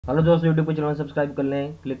Hello दोस्तों, YouTube को channel subscribe कर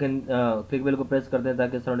लें, क्लिक बेल को प्रेस कर दें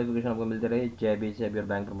ताकि सारा नोटिफिकेशन आपको मिलते रहे JAIIB और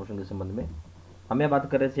बैंक प्रमोशन के संबंध में। हम यहाँ बात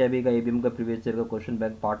कर रहे हैं JAIIB का ABM का प्रीवियस ईयर का क्वेश्चन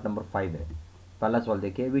बैंक पार्ट नंबर 5 है। पहला सवाल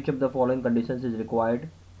देखिए, which of the following condition is required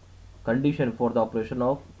condition for the operation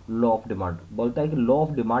of law of demand. बोलता है कि लॉ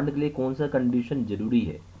ऑफ डिमांड के लिए कौन सा कंडीशन जरूरी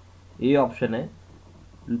है। ए ऑप्शन है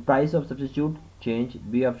price of substitute change,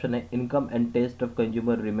 B option है income and test of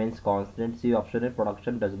consumer remains constant, C option है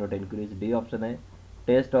production does not increase, D option है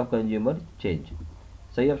टेस्ट ऑफ कंज्यूमर चेंज।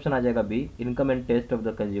 सही ऑप्शन आ जाएगा B, income and test of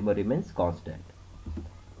the consumer remains constant.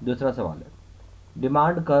 दूसरा सवाल है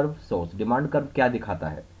demand curve source. Demand curve क्या दिखाता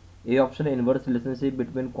है। ए ऑप्शन है inverse relationship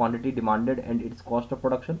between quantity demanded and it's cost of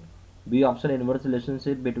production, B option है inverse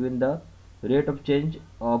relationship between the rate of change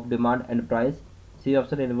of demand and price, C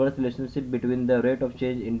option inverse relationship between the rate of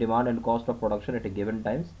change in demand and cost of production at a given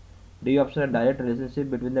times, D option a direct relationship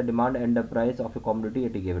between the demand and the price of a commodity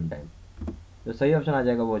at a given time। तो सही option आ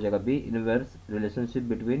जाएगा वो हो जाएगा B, inverse relationship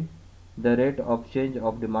between the rate of change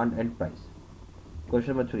of demand and price.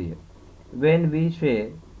 Question number 3 है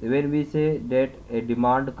when we say that a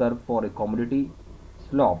demand curve for a commodity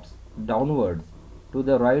slopes downwards to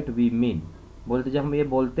the right we mean। बोलते जब हम ये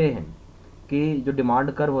बोलते हैं कि जो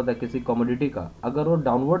demand curve होता है किसी कमोडिटी का, अगर वो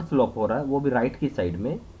डाउनवर्ड स्लोप हो रहा है वो भी राइट की साइड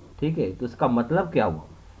में, ठीक है, तो इसका मतलब क्या हुआ।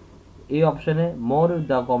 ए ऑप्शन है more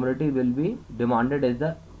the commodity will be demanded as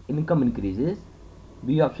the income increases,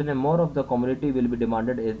 B option है more of the commodity will be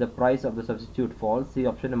demanded as the price of the substitute fall, C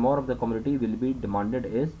option है more of the commodity will be demanded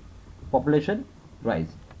as population rise,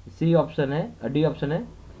 C option है D option है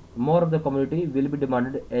more of the commodity will be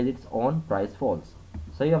demanded as it's on price falls.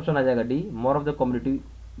 सही option आ जाएगा D, more of the commodity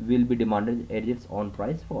will be demanded as its own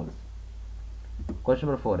price falls। Question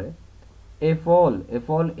number 4 है a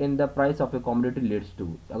fall in the price of a commodity leads to।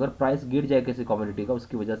 अगर price गिर जाए किसी commodity का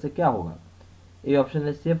उसकी वजह से क्या होगा। ए ऑप्शन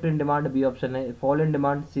है shift in demand, B option है fall in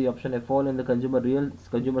demand, C option है fall in the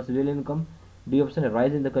consumers real income, D option है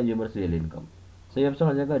rise in the consumers real income. सही ऑप्शन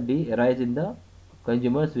हो जाएगा D, rise in the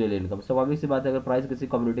consumers real income. स्वाभाविक सी बात है, अगर प्राइस किसी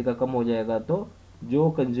कमोडिटी का कम हो जाएगा तो जो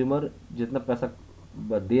कंज्यूमर जितना पैसा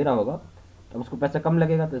दे रहा होगा अब उसको पैसा कम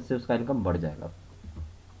लगेगा तो इससे उसका इनकम बढ़ जाएगा।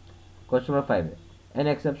 क्वेश्चन नंबर 5 है an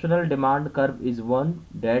exceptional demand curve is one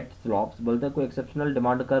date slopes. बोलते हैं कोई एक्सेप्शनल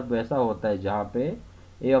डिमांड कर्व वैसा होता है जहाँ पे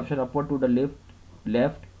A option upward to the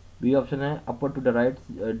left, B option है upward to the right,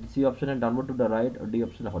 C option है डाउनवर्ड टू द राइट और डी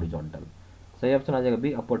ऑप्शन है हॉरिजॉन्टल। सही ऑप्शन आ जाएगा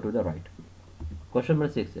B, upward to the right. Question number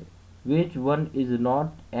 6 है which one is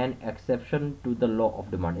not an exception to the law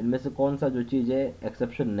of demand. इनमें से कौन सा जो चीज़ है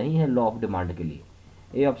एक्सेप्शन नहीं है लॉ ऑफ डिमांड के लिए।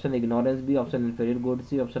 A option ignorance, B option inferior good,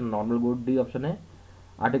 C option normal good, D option है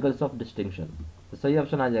आर्टिकल्स ऑफ डिस्टिंक्शन। तो सही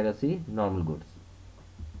ऑप्शन आ जाएगा सी, नॉर्मल गुड्स।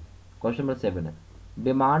 क्वेश्चन नंबर 7 है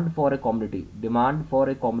demand for a commodity. Demand for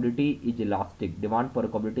a commodity is elastic. Demand for a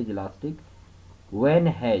commodity is elastic when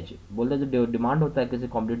has. बोलते हैं जो demand होता है किसी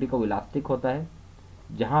कमोडिटी का वो इलास्टिक होता है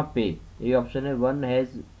जहाँ पे ए ऑप्शन है one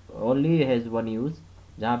has only has one use,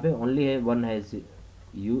 जहाँ पे ओनली है वन हैज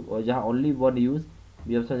यू, और जहाँ only one use,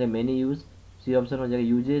 B option है मेनी यूज, सी ऑप्शन हो जाएगा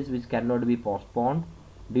usage which can not be postponed,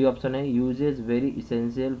 D option है usage very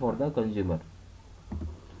essential for the consumer.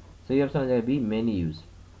 सही ऑप्शन हो जाएगा B, many use.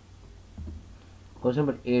 Question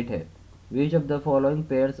number 8 है which of the following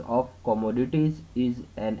pairs of commodities is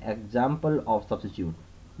an example of substitute.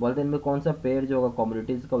 बोलते हैं इनमें कौन सा पेयर जो होगा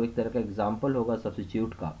कमोडिटीज का वो एक तरह का एग्जाम्पल होगा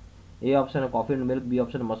सब्स्टिट्यूट का। ए ऑप्शन है coffee and milk, B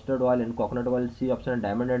option mustard oil and coconut oil, C option है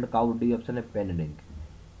diamond and cow, D option है पेन एंड इंक।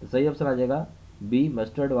 तो सही ऑप्शन आ जाएगा B,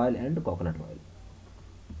 mustard oil and coconut oil.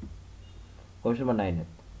 Question number 9 है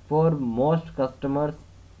for most customers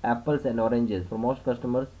apples and oranges. For most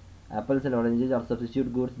customers apples and oranges are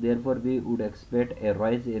substitute goods, therefore we would expect A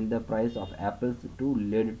rise in the price of apples to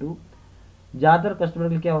lead to. ज़्यादातर customer के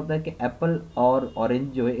लिए क्या होता है कि Apple और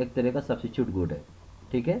orange जो है एक तरह का सब्स्टिट्यूट गुड है,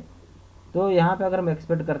 ठीक है। तो यहाँ पे अगर हम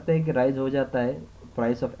एक्सपेक्ट करते हैं कि राइज हो जाता है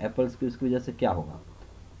प्राइस ऑफ एप्पल्स की, उसकी वजह से क्या होगा।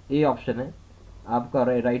 ए ऑप्शन है आपका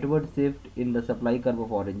rightward shift in the supply curve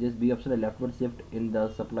of oranges, B option है leftward shift in the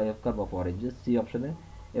supply of curve of oranges, C option है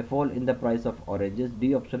ए fall in the price of oranges,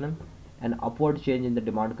 D option है an upward change in the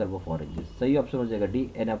demand curve of oranges. सही option हो जाएगा D,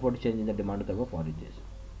 an upward change in the demand curve of oranges.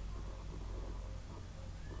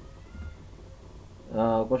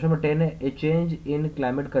 Question number 10 है ए change in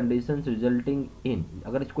climate conditions resulting in.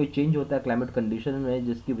 अगर कोई change होता है climate condition में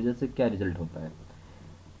जिसकी वजह से क्या रिजल्ट होता है।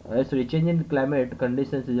 Sorry, change in climate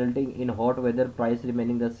conditions resulting in hot weather price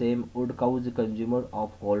remaining the same would cause consumer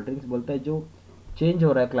of cold drinks। बोलता है जो चेंज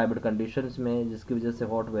हो रहा है क्लाइमेट कंडीशंस में जिसकी वजह से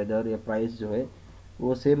हॉट वेदर या प्राइस जो है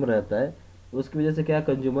वो सेम रहता है, उसकी वजह से क्या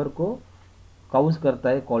कंज्यूमर को काउज करता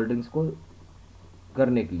है कोल्ड ड्रिंक्स को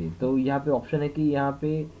करने के लिए। तो यहाँ पे ऑप्शन है कि यहाँ पे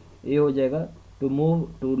ए हो जाएगा to move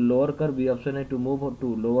to lower curve, B option है to move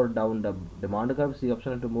to lower down the demand curve, C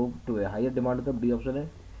option है to move to a higher demand curve, D option है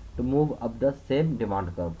to move up the same demand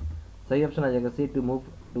curve. सही option आ जाएगा सी, to move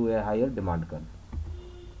to a higher demand curve.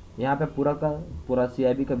 यहाँ पे पूरा का पूरा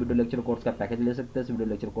CIB का वीडियो लेक्चर कोर्स का पैकेज ले सकते हैं। इस वीडियो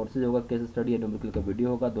लेक्चर कोर्सेज होगा, केस स्टडी या न्यूमेरिकल का वीडियो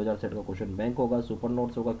होगा, 2000 सेट का क्वेश्चन बैंक होगा, सुपर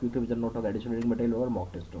नोट्स होगा, क्विक रिवीजन नोट होगा, एडिशनल रीडिंग मटेरियल होगा, मॉक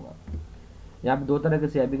टेस्ट होगा। यहाँ पे दो तरह के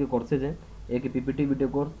CIB के कोर्सेज हैं, एक PPT वीडियो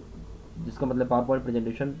कोर्स जिसका मतलब power point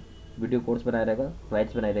presentation video course बनाया रहेगा,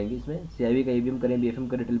 स्लाइड्स बनाई रहेंगी। इसमें CIB का EBM करें, BFM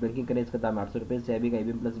करें, रिटेल बैंकिंग करें, इसका दाम 800 रुपये। CIB का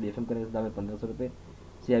EBM प्लस BFM करें, इसका दाम है 1500 रुपये।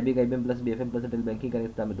 CIB का EBM plus BFM plus retail banking करें,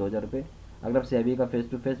 इसका दाम है 2000 रुपये। अगर आप CIB का face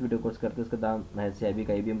to face video course करते हैं, इसका दाम है CIB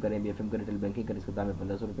का EBM करें, BFM करें, रिटेल बैंकिंग करें, इसका दाम है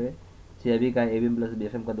 1500 रुपये। CIB का EBM प्लस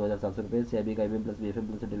BFM का 2700 रुपये। CIB का EBM plus BFM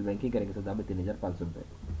plus retail banking करेंगे, इसका दाम है 3500 रुपये।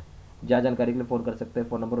 ज़्यादा जानकारी के लिए फ़ोन कर सकते हैं।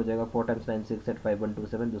 फ़ोन नंबर हो जाएगा 4 टाइम्स 9685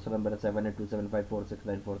 दूसरा नंबर है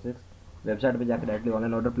 7827546946। वेबसाइट पे जाकर डायरेक्टली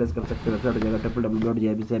ऑनलाइन ऑर्डर प्लेस कर सकते हैं। वेबसाइट हो जाएगा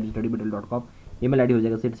www.jaibstudymaterial.com। ईमेल आईडी हो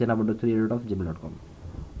जाएगा seatsena123@gmail.com।